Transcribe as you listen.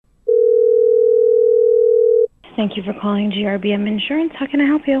Thank you for calling GRBM Insurance. How can I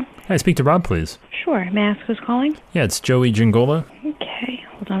help you? Can I speak to Rob, please? Sure. May I ask who's calling? Yeah, it's Joey Gingola. Okay.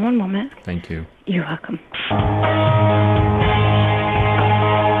 Hold on one moment. Thank you. You're welcome.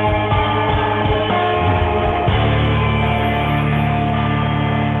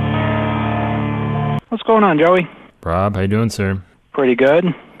 What's going on, Joey? Rob, how you doing, sir? Pretty good.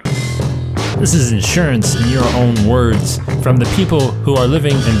 This is insurance in your own words from the people who are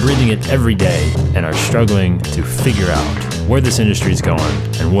living and breathing it every day and are struggling to figure out where this industry is going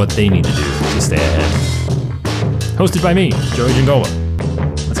and what they need to do to stay ahead. Hosted by me, Joey Gingola.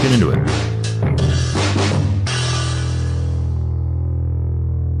 Let's get into it.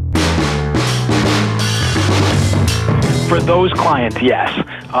 For those clients, yes.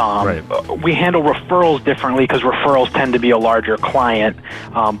 Right. We handle referrals differently because referrals tend to be a larger client.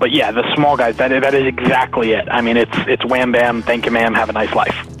 But yeah, the small guys, that is exactly it. I mean, it's wham bam, thank you ma'am, have a nice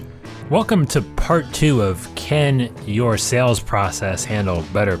life. Welcome to part 2 of Can Your Sales Process Handle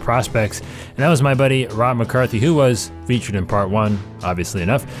Better Prospects? And that was my buddy Rob McCarthy, who was featured in part 1, obviously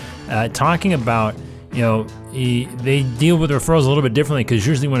enough, talking about, they deal with referrals a little bit differently because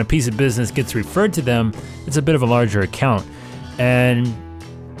usually when a piece of business gets referred to them, it's a bit of a larger account. And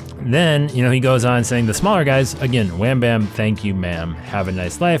then, he goes on saying the smaller guys, again, wham bam, thank you ma'am, have a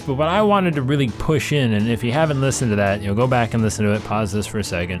nice life. But what I wanted to really push in, and if you haven't listened to that, go back and listen to it, pause this for a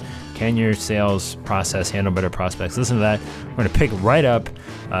second. Can your sales process handle better prospects? Listen to that. We're going to pick right up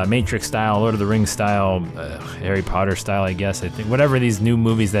Matrix style, Lord of the Rings style, Harry Potter style, I guess. I think whatever these new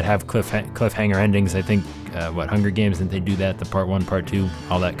movies that have cliffhanger endings, I think, Hunger Games, didn't they do that? The part 1, part 2,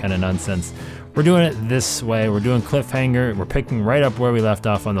 all that kind of nonsense. We're doing it this way. We're doing cliffhanger. We're picking right up where we left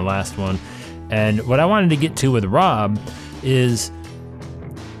off on the last one. And what I wanted to get to with Rob is,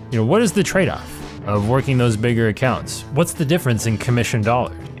 what is the trade-off of working those bigger accounts? What's the difference in commission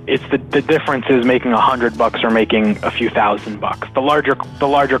dollars? It's the difference is making $100 or making a few $1,000. The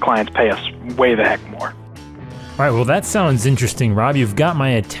larger clients pay us way the heck more. All right, well, that sounds interesting, Rob. You've got my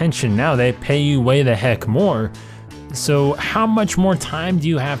attention now. They pay you way the heck more. So how much more time do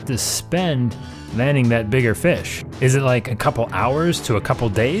you have to spend landing that bigger fish? Is it like a couple hours to a couple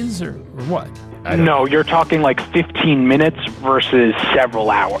days or what? No, you're talking like 15 minutes versus several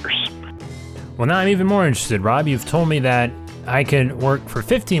hours. Well, now I'm even more interested, Rob. You've told me that I could work for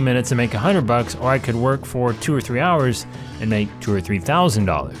 15 minutes and make $100, or I could work for 2 or 3 hours and make $2,000 or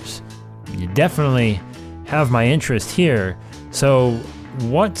 $3,000. You definitely have my interest here. So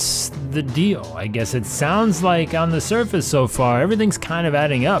what's the deal? I guess it sounds like on the surface so far, everything's kind of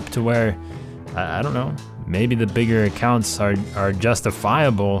adding up to where, I don't know, maybe the bigger accounts are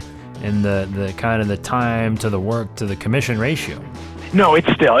justifiable in the kind of the time to the work to the commission ratio. No, it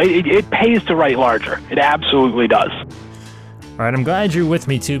pays to write larger. It absolutely does. All right, I'm glad you're with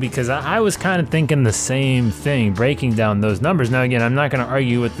me too, because I was kind of thinking the same thing, breaking down those numbers. Now, again, I'm not going to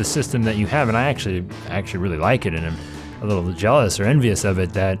argue with the system that you have, and I actually really like it, and I'm a little jealous or envious of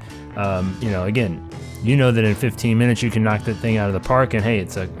it that, again, that in 15 minutes you can knock that thing out of the park, and hey,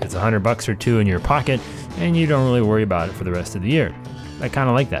 it's $100 or $2 in your pocket, and you don't really worry about it for the rest of the year. I kind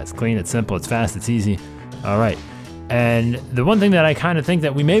of like that. It's clean, it's simple, it's fast, it's easy. All right. And the one thing that I kind of think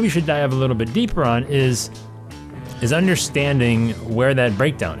that we maybe should dive a little bit deeper on is understanding where that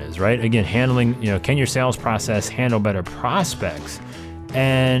breakdown is, right? Again, handling, can your sales process handle better prospects?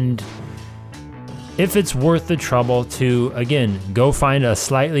 And if it's worth the trouble to, again, go find a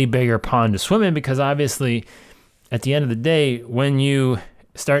slightly bigger pond to swim in, because obviously at the end of the day, when you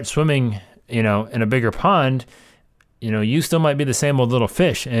start swimming, in a bigger pond, you still might be the same old little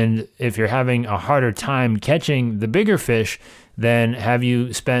fish. And if you're having a harder time catching the bigger fish, then have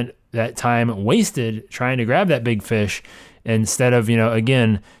you spent that time wasted trying to grab that big fish instead of,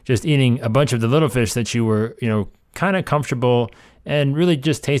 again, just eating a bunch of the little fish that you were, kind of comfortable and really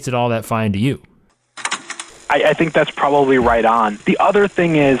just tasted all that fine to you? I think that's probably right on. The other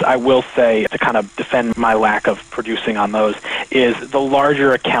thing is, I will say, to kind of defend my lack of producing on those, is the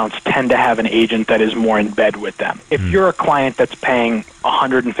larger accounts tend to have an agent that is more in bed with them. If you're a client that's paying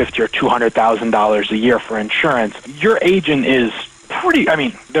 $150,000 or $200,000 a year for insurance, your agent is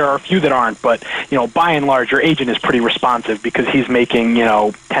there are a few that aren't, but, by and large, your agent is pretty responsive because he's making,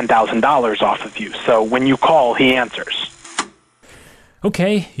 $10,000 off of you. So when you call, he answers.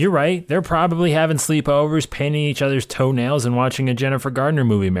 Okay, you're right. They're probably having sleepovers, painting each other's toenails, and watching a Jennifer Gardner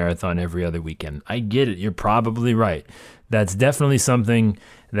movie marathon every other weekend. I get it. You're probably right. That's definitely something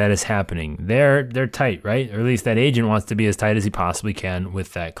that is happening. They're tight, right? Or at least that agent wants to be as tight as he possibly can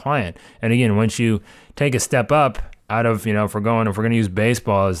with that client. And again, once you take a step up out of, if we're going to use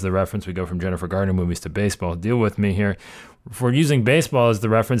baseball as the reference, we go from Jennifer Gardner movies to baseball. Deal with me here. if we're using baseball as the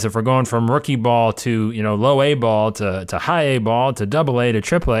reference, if we're going from rookie ball to, low A ball to high A ball to double A to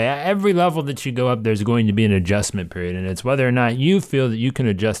triple A, at every level that you go up, there's going to be an adjustment period. And it's whether or not you feel that you can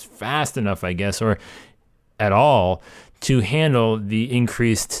adjust fast enough, I guess, or at all to handle the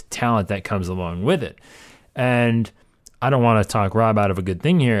increased talent that comes along with it. And I don't want to talk Rob out of a good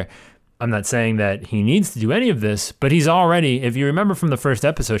thing here. I'm not saying that he needs to do any of this, but he's already, if you remember from the first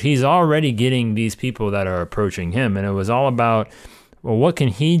episode, he's already getting these people that are approaching him. And it was all about, well, what can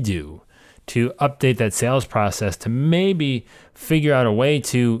he do to update that sales process to maybe figure out a way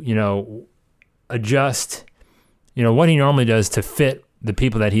to, adjust, what he normally does to fit the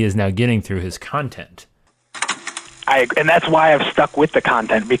people that he is now getting through his content. And that's why I've stuck with the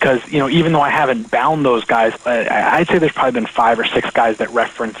content, because, even though I haven't bound those guys, I'd say there's probably been 5 or 6 guys that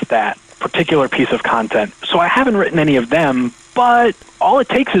reference that particular piece of content. So I haven't written any of them, but all it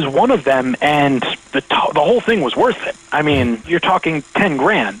takes is one of them, and the whole thing was worth it. I mean, you're talking 10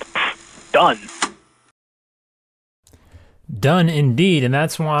 grand. Done. Done indeed. And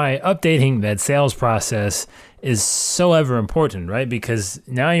that's why updating that sales process is so ever important, right? Because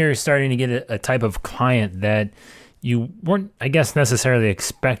now you're starting to get a type of client that you weren't, I guess, necessarily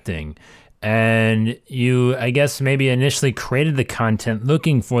expecting. And you, I guess, maybe initially created the content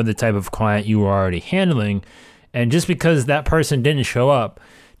looking for the type of client you were already handling. And just because that person didn't show up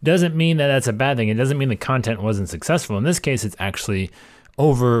doesn't mean that that's a bad thing. It doesn't mean the content wasn't successful. In this case, it's actually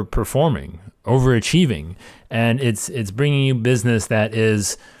overperforming, overachieving. And it's bringing you business that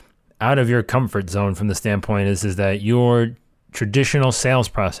is out of your comfort zone from the standpoint is that your traditional sales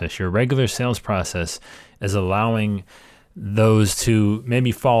process, your regular sales process is allowing those to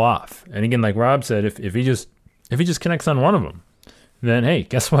maybe fall off. And again, like Rob said, if he just connects on one of them, then hey,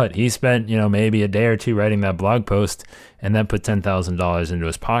 guess what? He spent, maybe a day or two writing that blog post and then put $10,000 into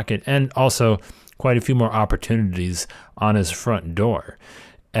his pocket and also quite a few more opportunities on his front door.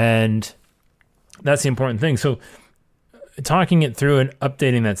 And that's the important thing. So talking it through and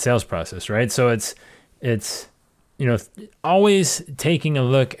updating that sales process, right? So it's always taking a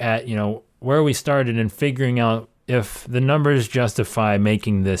look at, where we started and figuring out if the numbers justify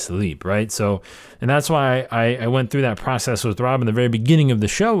making this leap, right? So, and that's why I went through that process with Rob in the very beginning of the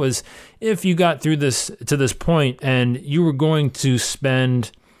show, was if you got through this to this point and you were going to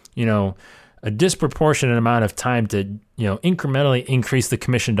spend, a disproportionate amount of time to, incrementally increase the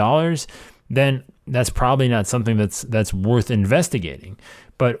commission dollars, then that's probably not something that's worth investigating.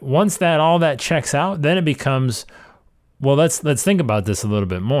 But once all that checks out, then it becomes, well, let's think about this a little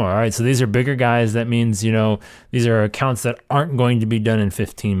bit more. All right, so these are bigger guys. That means, these are accounts that aren't going to be done in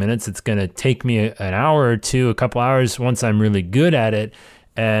 15 minutes. It's going to take me an hour or two, a couple hours once I'm really good at it.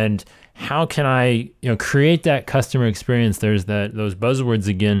 And how can I, create that customer experience? There's those buzzwords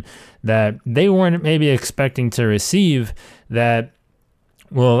again that they weren't maybe expecting to receive, that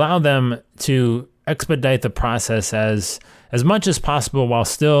will allow them to expedite the process as much as possible while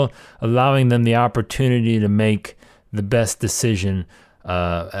still allowing them the opportunity to make the best decision,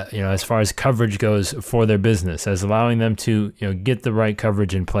 as far as coverage goes for their business, as allowing them to, get the right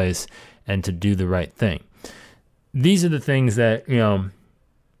coverage in place and to do the right thing. These are the things that,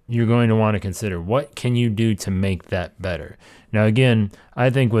 you're going to want to consider. What can you do to make that better? Now, again, I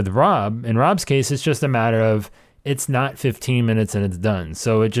think with Rob, in Rob's case, it's just a matter of it's not 15 minutes and it's done.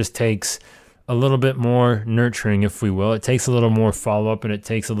 So it just takes a little bit more nurturing, if we will. It takes a little more follow-up, and it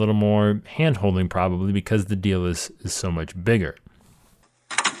takes a little more hand-holding probably, because the deal is so much bigger.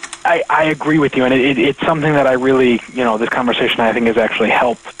 I agree with you, and it's something that I really, this conversation I think has actually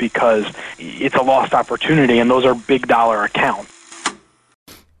helped, because it's a lost opportunity, and those are big dollar accounts.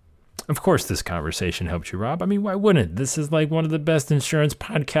 Of course this conversation helped you, Rob. I mean, why wouldn't it? This is like one of the best insurance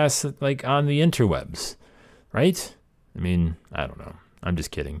podcasts like on the interwebs, right? I mean, I don't know. I'm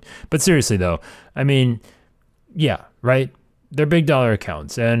just kidding. But seriously though, I mean, yeah, right? They're big dollar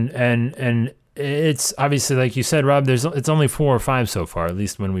accounts, and it's obviously, like you said, Rob, it's only 4 or 5 so far, at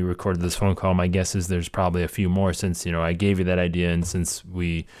least when we recorded this phone call. My guess is there's probably a few more since, I gave you that idea, and since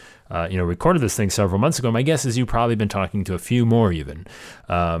we recorded this thing several months ago, my guess is you've probably been talking to a few more even.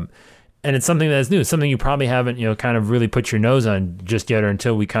 And it's something that's new. It's something you probably haven't, kind of really put your nose on just yet, or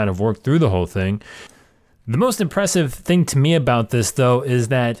until we kind of worked through the whole thing. The most impressive thing to me about this, though, is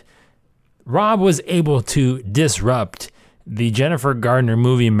that Rob was able to disrupt the Jennifer Gardner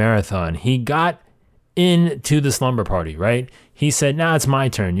movie marathon. He got into the slumber party, right? He said, "Nah, it's my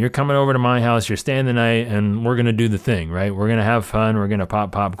turn. You're coming over to my house. You're staying the night, and we're going to do the thing, right? We're going to have fun. We're going to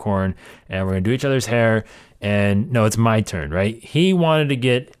pop popcorn, and we're going to do each other's hair. And no, it's my turn," right? He wanted to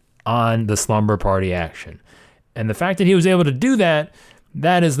get on the slumber party action. And the fact that he was able to do that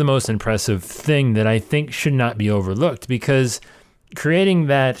that is the most impressive thing that I think should not be overlooked, because creating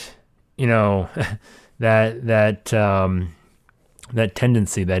that, that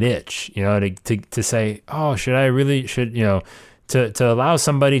tendency, that itch, to say, oh, to allow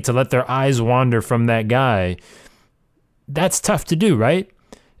somebody to let their eyes wander from that guy, that's tough to do, right?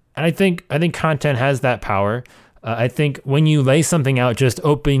 And I think content has that power. I think when you lay something out just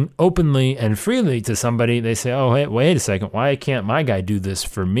openly and freely to somebody, they say, oh, hey, wait a second, why can't my guy do this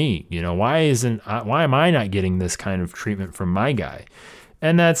for me? Why am I not getting this kind of treatment from my guy?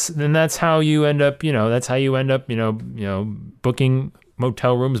 And that's how you end up, booking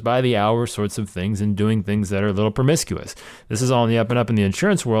motel rooms by the hour sorts of things and doing things that are a little promiscuous. This is all in the up and up in the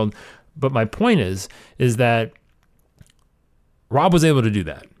insurance world. But my point is that Rob was able to do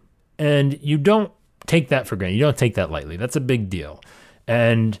that. And you don't take that for granted. You don't take that lightly. That's a big deal.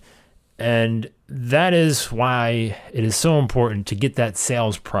 And that is why it is so important to get that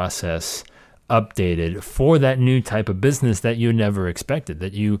sales process updated for that new type of business that you never expected,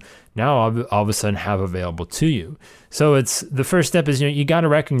 that you now all of a sudden have available to you. So it's the first step is, you got to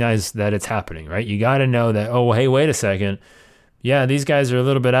recognize that it's happening, right? You got to know that, oh, hey, wait a second. Yeah, these guys are a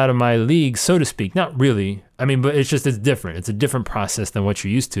little bit out of my league, so to speak. Not really. I mean, but it's different. It's a different process than what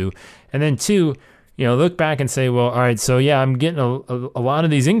you're used to. And then two, look back and say, well, all right, so yeah, I'm getting a lot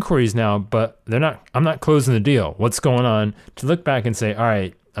of these inquiries now, but I'm not closing the deal. What's going on? To look back and say, all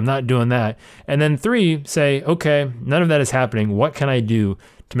right, I'm not doing that. And then three, say, okay, none of that is happening. What can I do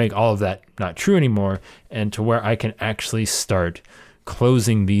to make all of that not true anymore, and to where I can actually start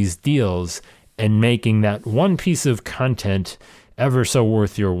closing these deals and making that one piece of content ever so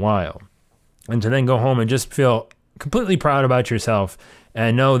worth your while? And to then go home and just feel completely proud about yourself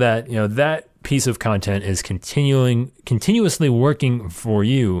and know that, that piece of content is continuously working for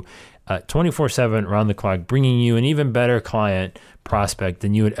you 24/7 around the clock, bringing you an even better client prospect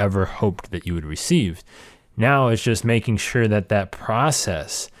than you had ever hoped that you would receive. Now it's just making sure that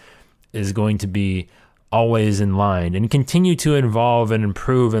process is going to be always in line and continue to evolve and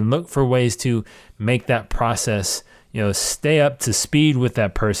improve and look for ways to make that process, stay up to speed with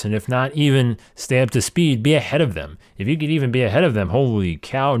that person. If not even stay up to speed, be ahead of them. If you could even be ahead of them, holy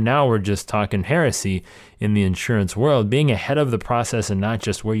cow, now we're just talking heresy in the insurance world, being ahead of the process and not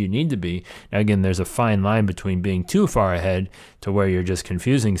just where you need to be. Now, again, there's a fine line between being too far ahead to where you're just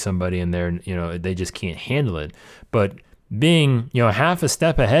confusing somebody and they just can't handle it. But being, half a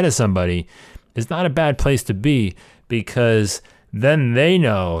step ahead of somebody is not a bad place to be, because then they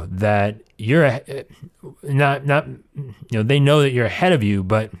know that you're not, they know that you're ahead of you,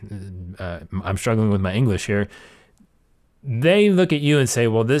 but I'm struggling with my English here. They look at you and say,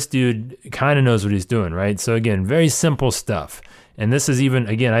 well, this dude kind of knows what he's doing, right? So again, very simple stuff. And this is even,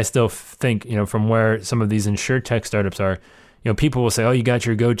 again, I still think, from where some of these InsurTech startups are, people will say, oh, you got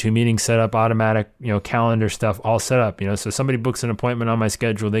your GoToMeeting set up, automatic, calendar stuff all set up. So somebody books an appointment on my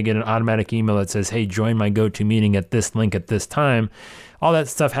schedule, they get an automatic email that says, hey, join my GoToMeeting at this link at this time. All that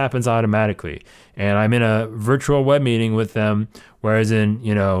stuff happens automatically. And I'm in a virtual web meeting with them, whereas in,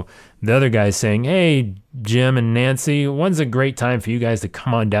 the other guy's saying, hey, Jim and Nancy, when's a great time for you guys to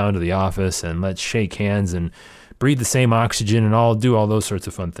come on down to the office and let's shake hands and breathe the same oxygen and all do all those sorts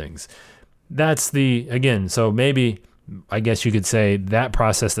of fun things. That's so maybe, I guess you could say that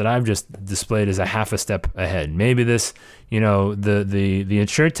process that I've just displayed is a half a step ahead. Maybe this, the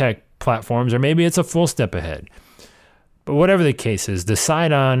InsurTech platforms, or maybe it's a full step ahead. But whatever the case is,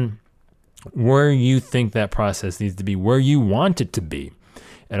 decide on where you think that process needs to be, where you want it to be,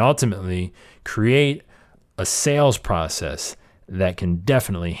 and ultimately create a sales process that can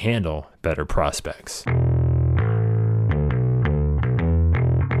definitely handle better prospects.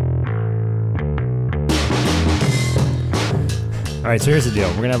 All right, so here's the deal.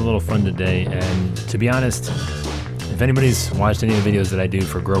 We're going to have a little fun today, and to be honest, if anybody's watched any of the videos that I do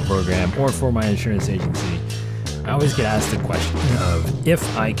for Grow Program or for my insurance agency, I always get asked the question of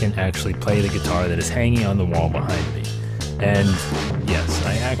if I can actually play the guitar that is hanging on the wall behind me. And yes,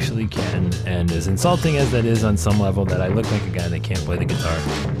 I actually can. And as insulting as that is on some level, that I look like a guy that can't play the guitar,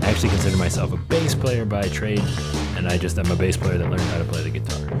 I actually consider myself a bass player by trade, and I'm a bass player that learned how to play the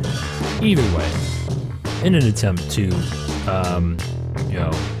guitar. Either way, in an attempt to,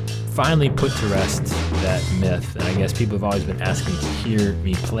 finally put to rest that myth, and I guess people have always been asking to hear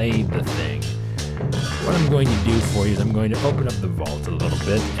me play the thing, what I'm going to do for you is I'm going to open up the vault a little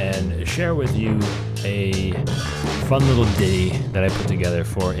bit and share with you a fun little ditty that I put together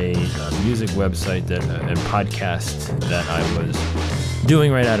for a music website and podcast that I was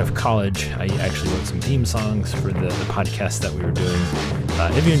doing right out of college. I actually wrote some theme songs for the podcast that we were doing.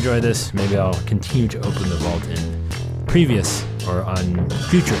 If you enjoy this, maybe I'll continue to open the vault in previous or on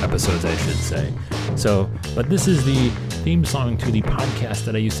future episodes, I should say. So, but this is the theme song to the podcast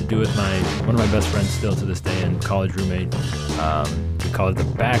that I used to do with one of my best friends still to this day and college roommate. We call it the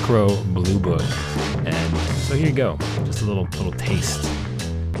Back Row Blue Book. And so here you go, just a little taste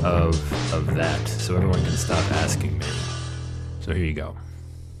of that, so everyone can stop asking me. So here you go.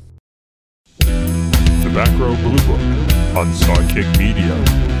 The Back Row Blue Book on Sidekick Media.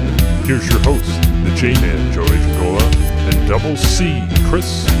 Here's your host, the J-Man, Joey Gigola, and Double C,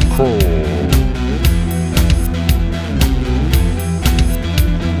 Chris Kroll.